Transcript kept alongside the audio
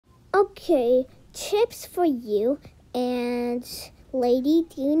Okay, chips for you. And lady,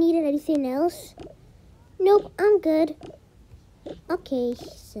 do you need anything else? Nope, I'm good. Okay,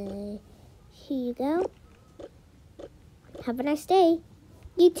 so here you go. Have a nice day.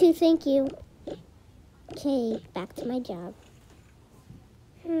 You too, thank you. Okay, back to my job.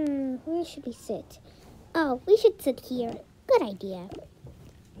 Where should we sit? Oh, we should sit here. Good idea.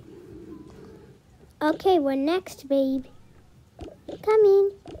 Okay, we're next, babe.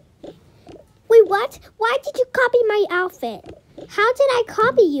 Coming. Wait, what? Why did you copy my outfit? How did I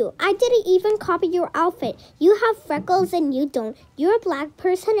copy you? I didn't even copy your outfit. You have freckles and you don't. You're a black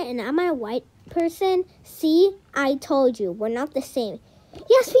person and I'm a white person. See, I told you, we're not the same.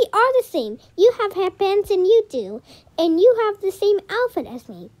 Yes, we are the same. You have hairbands and you do. And you have the same outfit as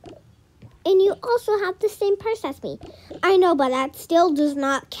me. And you also have the same purse as me. I know, but that still does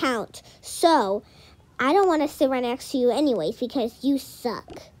not count. So, I don't want to sit right next to you anyways because you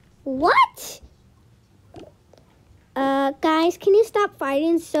suck. What? Guys, can you stop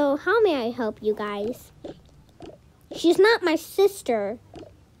fighting? So, how may I help you guys? She's not my sister.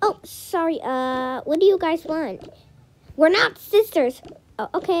 Oh, sorry. What do you guys want? We're not sisters. Oh,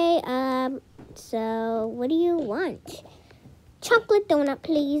 okay. So what do you want? Chocolate donut,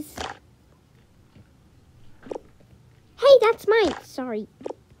 please. Hey, that's mine. Sorry.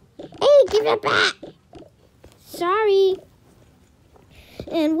 Hey, give it back. Sorry.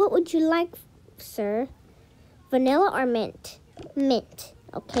 And what would you like, sir? Vanilla or mint? Mint,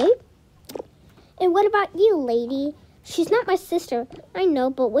 okay. And what about you, lady? She's not my sister. I know,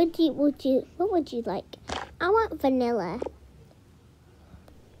 but what would you like? I want vanilla.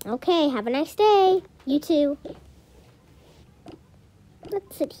 Okay, have a nice day. You too.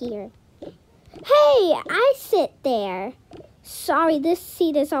 Let's sit here. Hey, I sit there. Sorry, this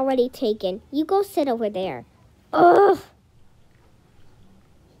seat is already taken. You go sit over there. Ugh.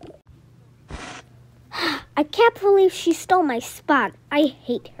 I can't believe she stole my spot. I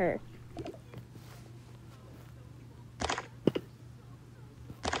hate her.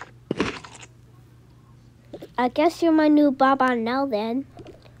 I guess you're my new Baba now then.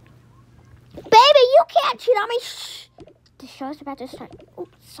 Baby, you can't cheat on me. Shh. The show's about to start. Oh,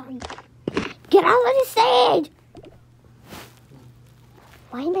 sorry. Get out of the stage.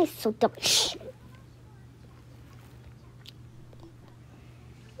 Why am I so dumb? Shh.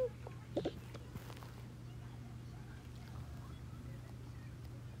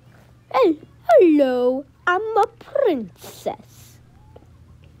 Hello, I'm a princess.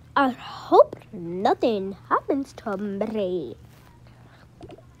 I hope nothing happens to me.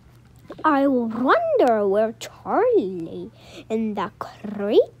 I wonder where Charlie and the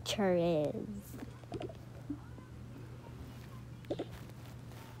creature is.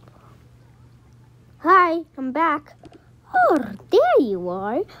 Hi, I'm back. Oh, there you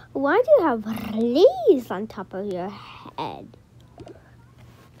are. Why do you have leaves on top of your head?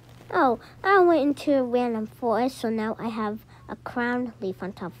 Oh, I went into a random forest, so now I have a crown leaf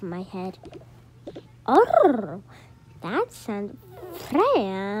on top of my head. Oh, that sounds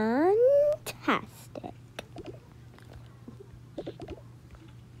fantastic.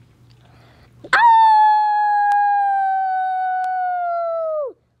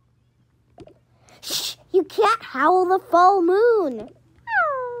 Oh! Shh, you can't howl the full moon.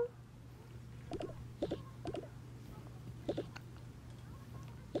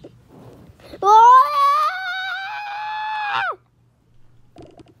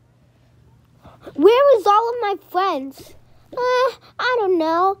 Where is all of my friends? I don't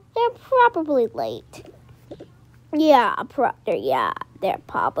know. They're probably late. Yeah, they're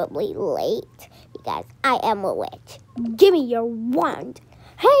probably late because I am a witch. Give me your wand.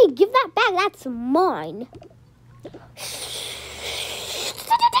 Hey, give that back. That's mine.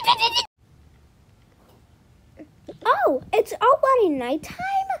 Oh, it's already nighttime?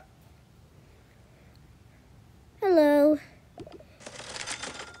 Hello.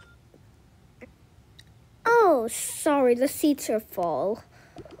 Oh, sorry, the seats are full.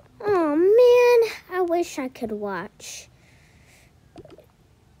 Oh, man, I wish I could watch.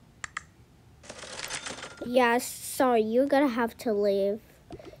 Yeah, sorry, you're gonna have to leave.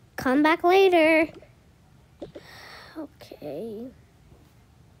 Come back later. Okay.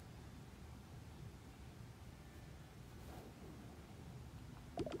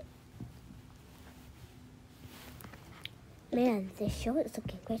 Man, this show is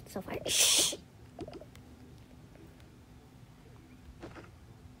looking great so far. Shh!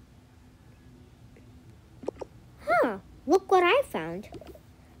 Huh, look what I found.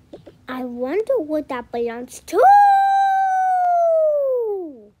 I wonder what that belongs to.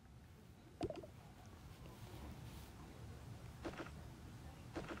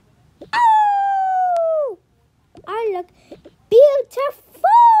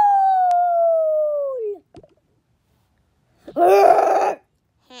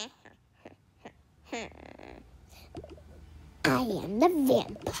 the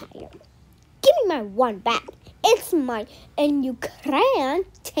vampire. Give me my wand back. It's mine, and you can't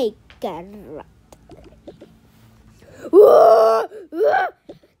take it.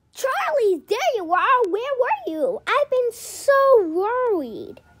 Charlie, there you are. Where were you? I've been so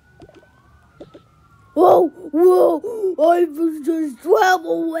worried. Whoa, I was just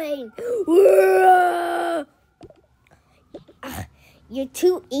traveling. You're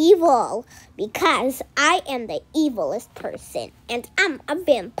too evil because I am the evilest person and I'm a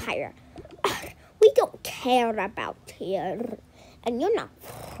vampire. We don't care about you and you're not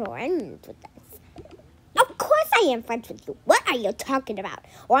friends with us. Of course I am friends with you. What are you talking about?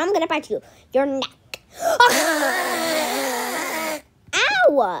 Or I'm going to bite your neck.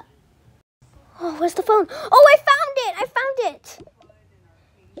 Ow! Oh, where's the phone? Oh, I found it.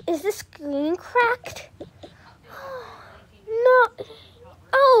 Is the screen cracked? No.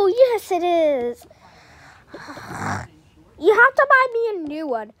 Oh, yes, it is. You have to buy me a new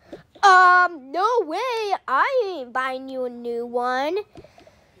one. No way. I ain't buying you a new one.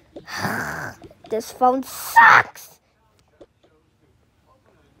 This phone sucks.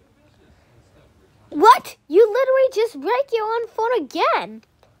 What? You literally just break your own phone again.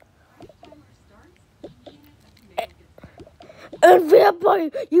 And vampire,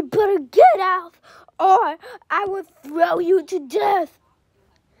 you better get out, or I will throw you to death.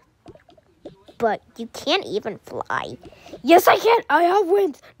 But you can't even fly. Yes, I can. I have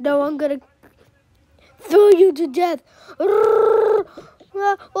wings. No, I'm gonna throw you to death. Oh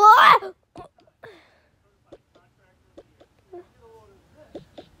my God!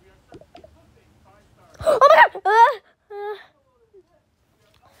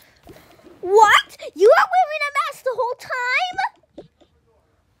 What? You were wearing a mask the whole time?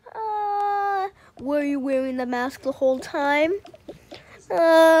 Were you wearing the mask the whole time?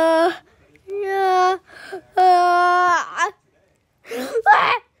 Yeah. I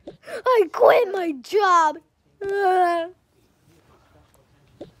quit my job.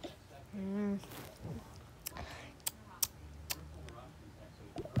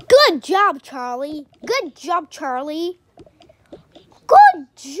 Good job, Charlie. Good job, Charlie. Good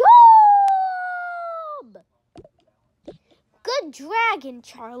job. Good dragon,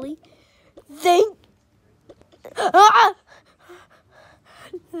 Charlie.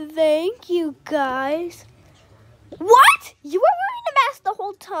 Thank you, guys. What? You were wearing a mask the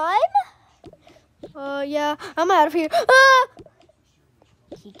whole time? Yeah, I'm out of here.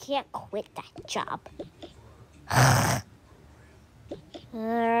 He can't quit that job.